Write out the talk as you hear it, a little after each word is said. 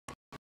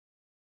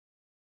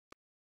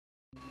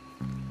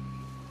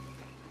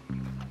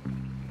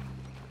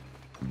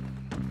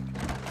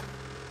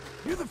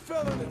You're the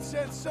fella that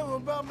said something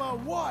about my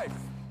wife.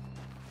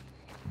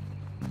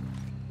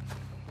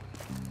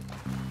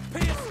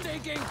 Piss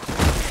stinking,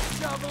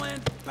 shit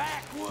shoveling,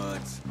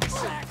 backwoods,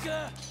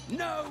 sacker,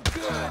 no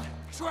good,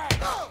 trash.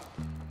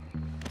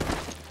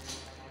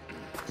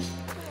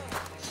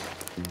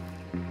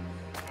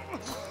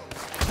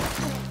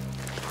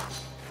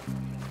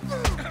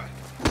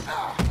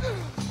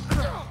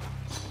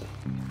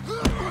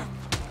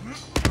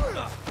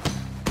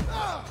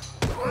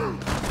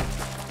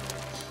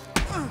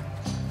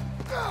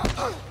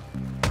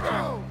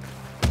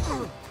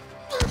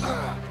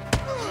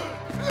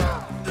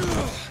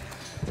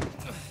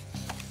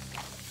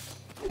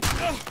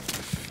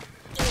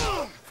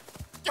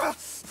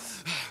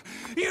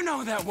 You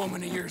know that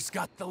woman of yours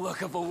got the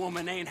look of a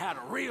woman ain't had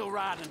a real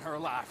ride in her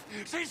life.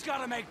 She's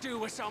gotta make do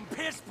with some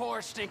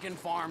piss-poor stinking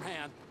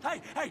farmhand.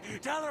 Hey,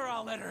 tell her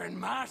I'll let her in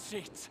my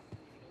sheets.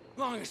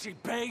 Long as she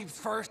bathes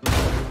first.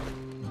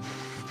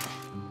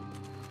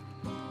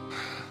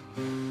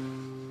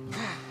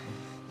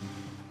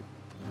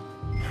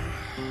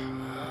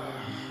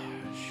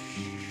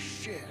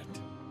 Shit.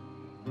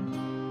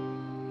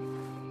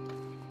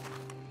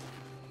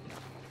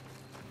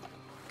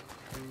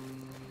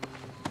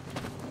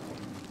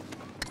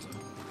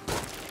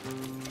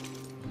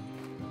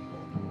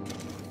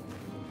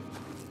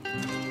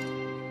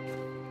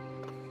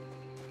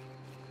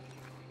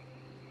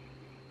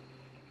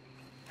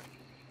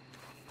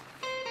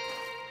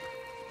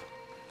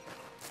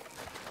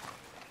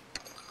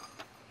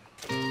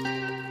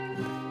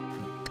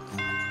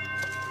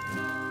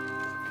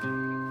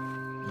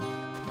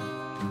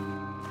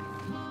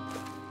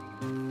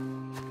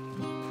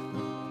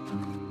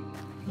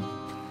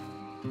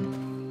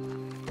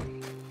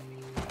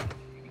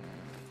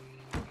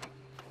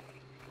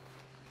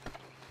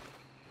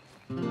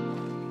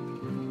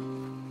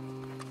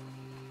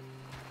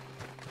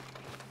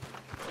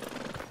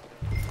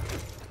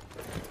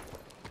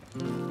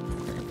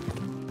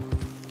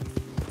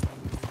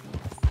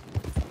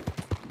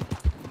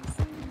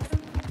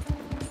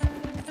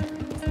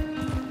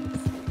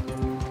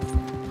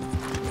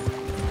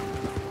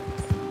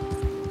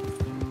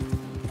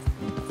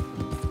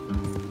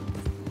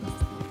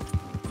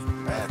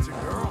 That's a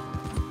girl.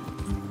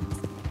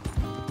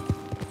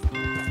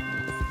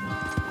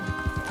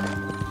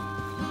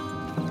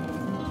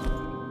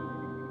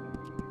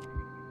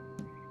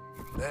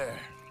 There.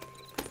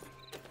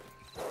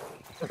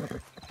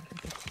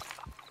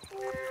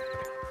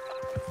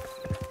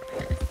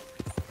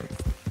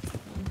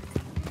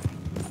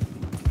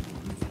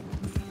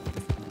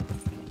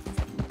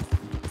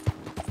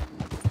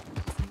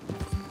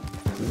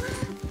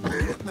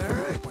 Getting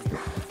there, ain't we?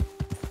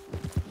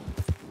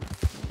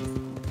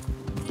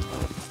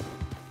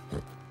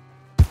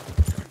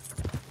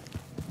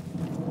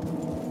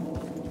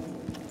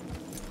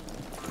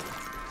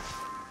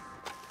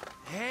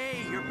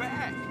 Hey, you're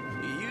back.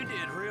 You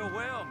did real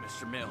well,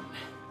 Mr. Milton.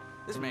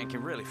 This man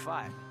can really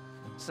fight.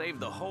 Saved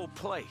the whole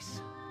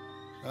place.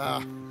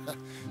 Ah,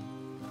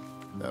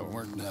 that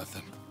weren't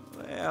nothing.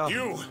 Well...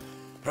 You!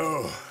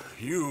 Oh,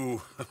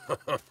 you...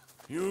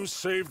 you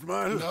saved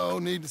my life. No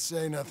need to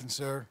say nothing,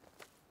 sir.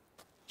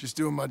 Just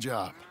doing my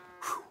job.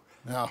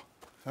 Now,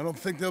 I don't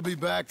think they'll be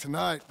back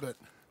tonight, but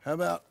how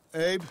about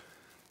Abe?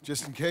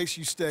 Just in case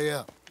you stay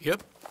up.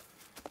 Yep,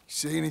 You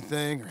see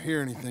anything or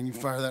hear anything, you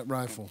fire that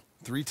rifle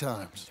 3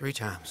 times. 3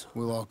 times.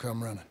 We'll all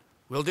come running.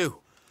 Will do.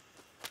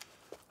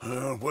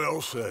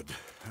 Well said.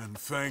 And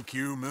thank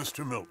you,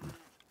 Mr. Milton.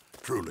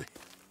 Truly.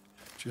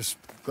 Just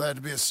glad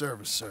to be of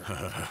service, sir.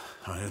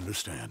 I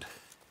understand.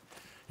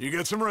 You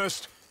get some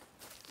rest.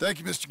 Thank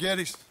you, Mr.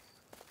 Geddes.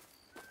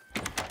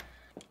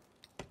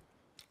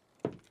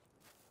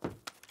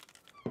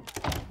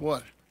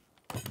 What?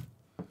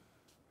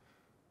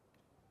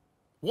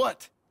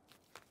 What?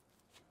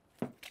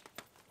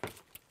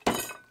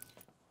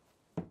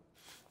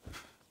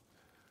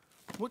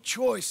 What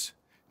choice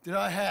did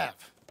I have?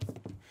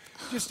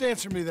 Just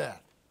answer me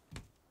that.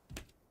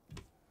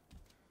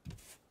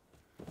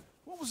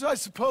 What was I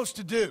supposed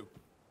to do?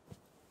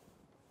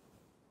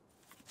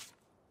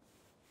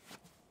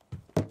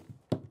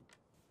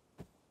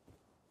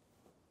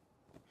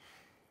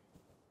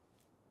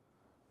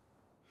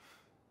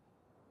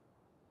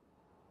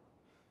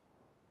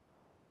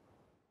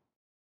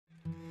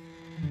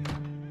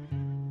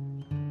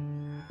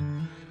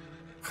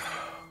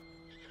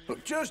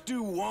 Look, just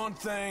do one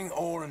thing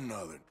or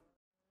another.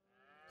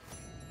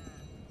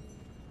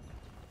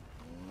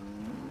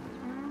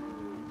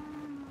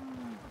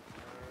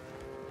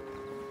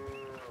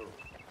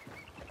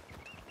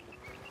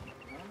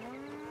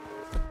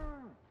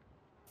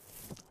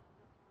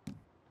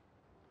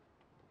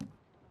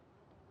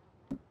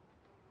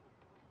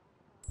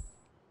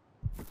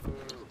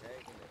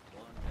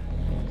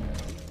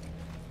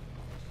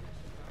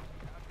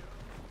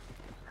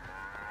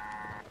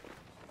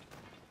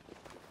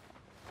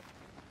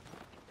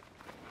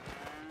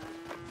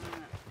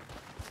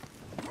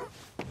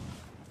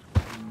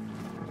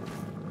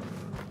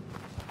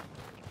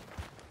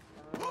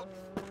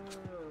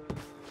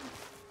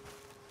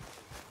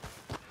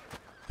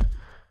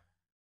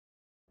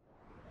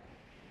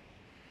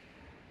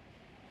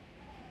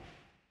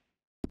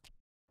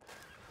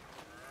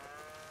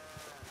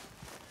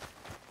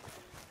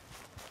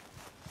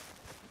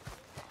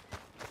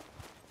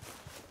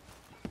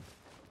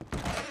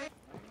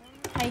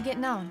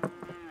 getting on?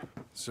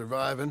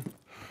 Surviving.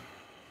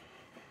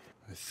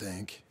 I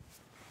think.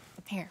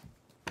 Here.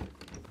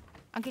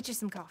 I'll get you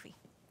some coffee.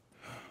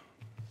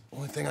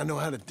 Only thing I know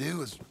how to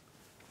do is...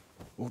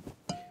 Well,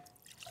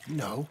 you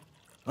know,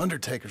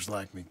 undertakers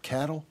like me.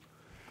 Cattle,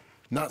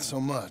 not so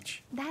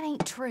much. That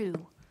ain't true.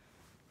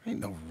 I ain't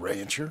no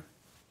rancher.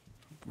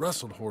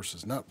 Rustled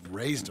horses, not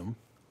raised them.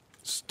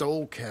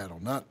 Stole cattle,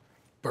 not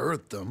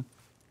birthed them.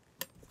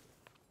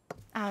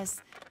 I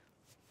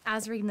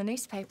was reading the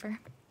newspaper.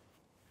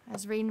 I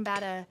was reading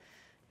about a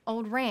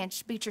old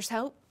ranch, Beecher's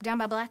Hope, down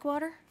by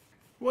Blackwater.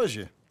 Was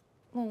you?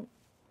 Well,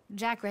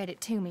 Jack read it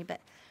to me,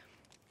 but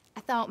I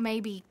thought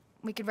maybe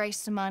we could raise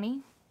some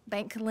money.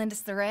 Bank could lend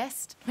us the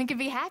rest. We could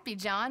be happy,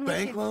 John.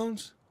 Bank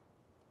loans?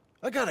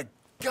 I got a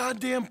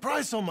goddamn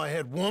price on my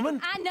head,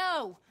 woman. I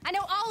know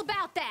all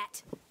about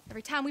that.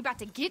 Every time we about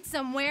to get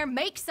somewhere,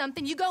 make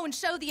something, you go and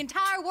show the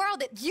entire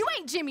world that you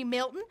ain't Jimmy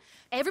Milton.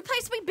 Every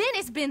place we've been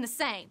has been the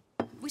same.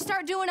 We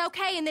start doing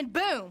okay, and then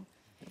boom,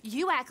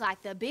 you act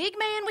like the big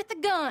man with the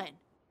gun.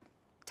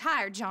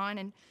 Tired, John,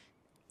 and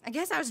I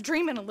guess I was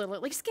dreaming a little.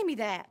 At least give me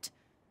that.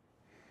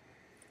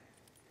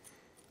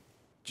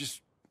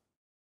 Just...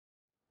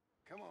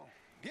 Come on,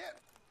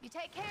 get. You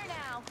take care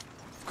now.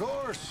 Of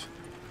course.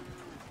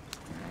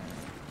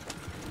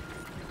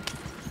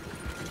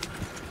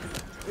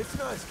 It's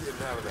nice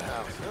getting out of the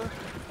house, huh?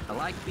 I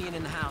like being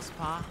in the house,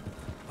 Pa.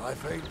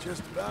 Life ain't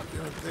just about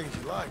doing things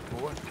you like,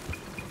 boy.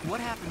 What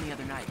happened the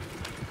other night?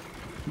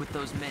 With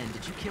those men,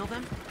 did you kill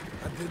them?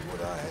 I did what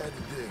I had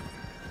to do.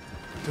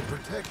 To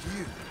protect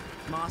you.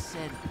 Ma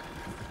said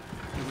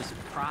it was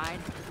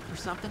pride or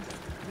something?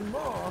 Your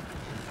Ma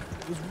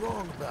was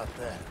wrong about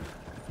that.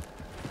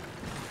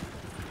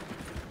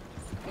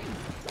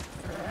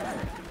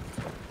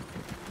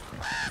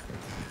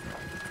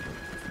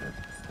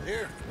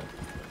 Here.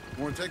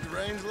 Want to take the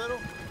reins a little?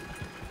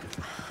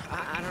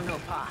 I don't know,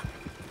 Pa.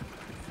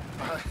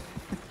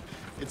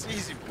 It's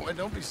easy, boy.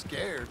 Don't be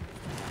scared.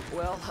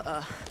 Well,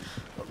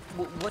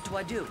 what do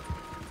I do?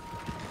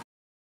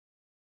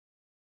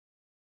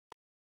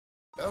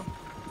 Well,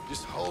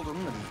 just hold them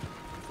and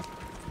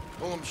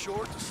pull them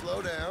short to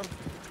slow down.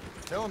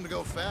 Tell them to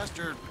go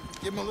faster.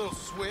 Give them a little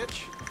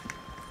switch.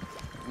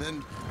 And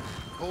then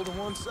pull to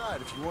one side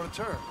if you want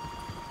to turn.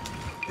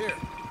 Here.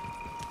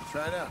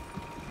 Try it out.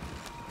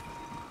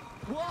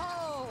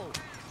 Whoa!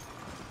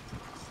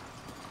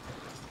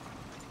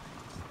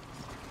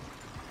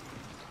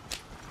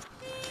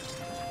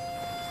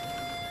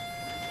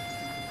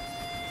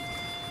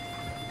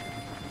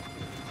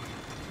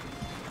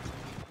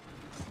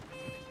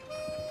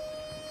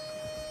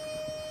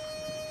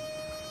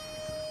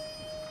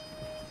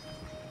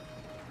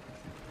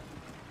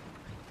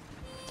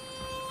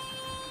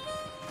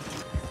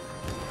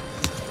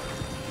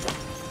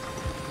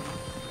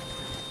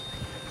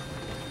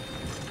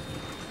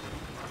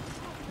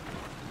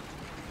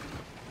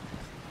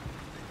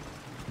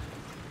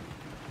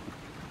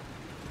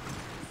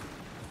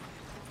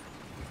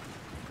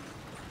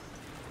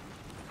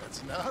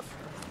 That's enough.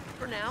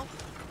 For now.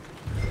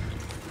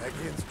 Back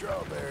in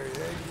Strawberry,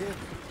 eh, kid?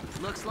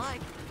 Looks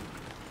like.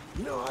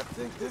 You know, I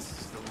think this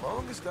is the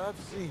longest I've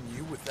seen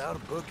you without a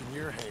book in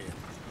your hand.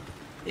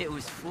 It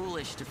was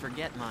foolish to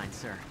forget mine,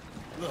 sir.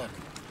 Look,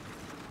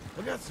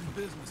 I got some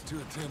business to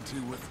attend to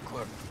with the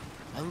clerk.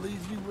 I'll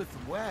leave you with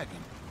the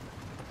wagon.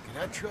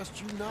 Can I trust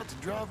you not to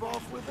drive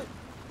off with it?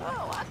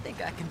 Oh, I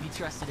think I can be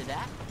trusted at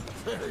that.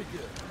 Very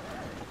good.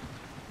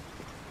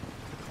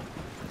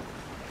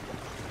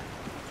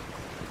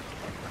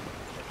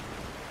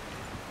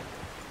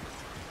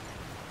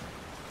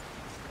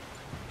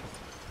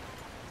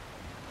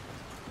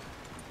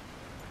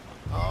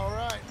 All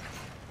right,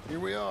 here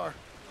we are.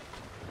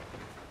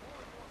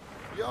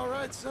 You all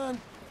right, son?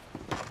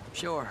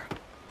 Sure.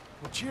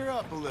 Well, cheer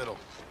up a little.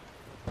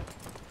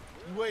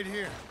 You wait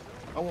here.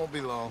 I won't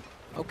be long.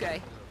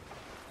 Okay.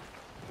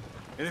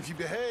 And if you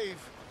behave,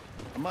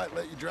 I might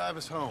let you drive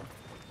us home.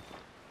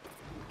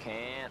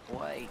 Can't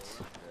wait.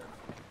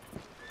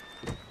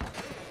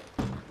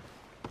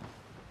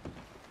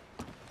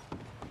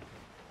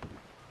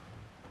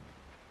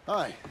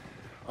 Hi,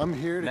 I'm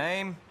here to...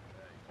 Name?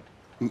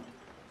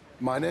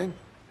 My name?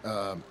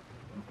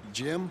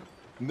 Jim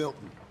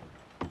Milton.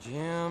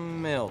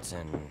 Jim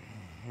Milton.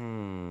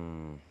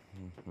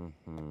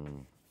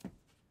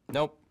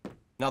 Nope,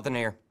 nothing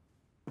here.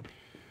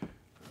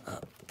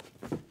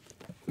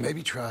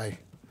 Maybe try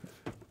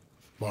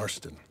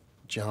Marston.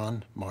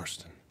 John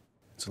Marston.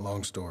 It's a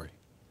long story.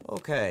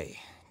 Okay,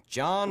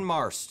 John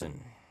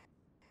Marston.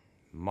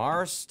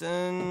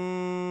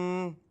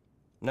 Marston...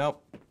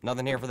 Nope,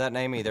 nothing here for that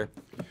name either.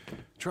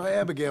 Try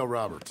Abigail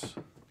Roberts.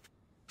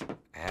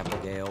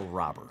 Abigail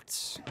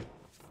Roberts.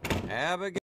 Abigail...